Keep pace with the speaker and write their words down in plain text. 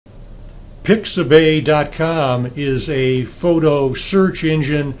Pixabay.com is a photo search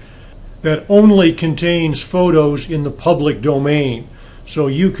engine that only contains photos in the public domain. So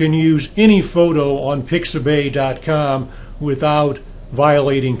you can use any photo on Pixabay.com without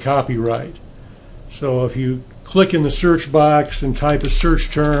violating copyright. So if you click in the search box and type a search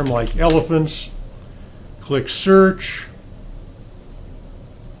term like elephants, click search,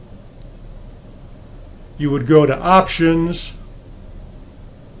 you would go to options,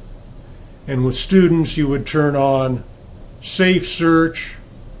 and with students you would turn on safe search.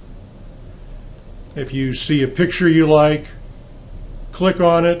 If you see a picture you like, click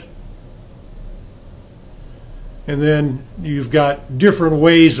on it, and then you've got different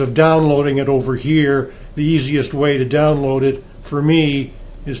ways of downloading it over here. The easiest way to download it for me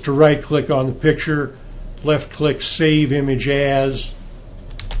is to right click on the picture, left click save image as,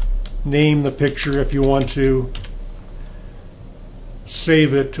 name the picture if you want to,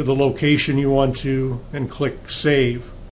 save it to the location you want to, and click save.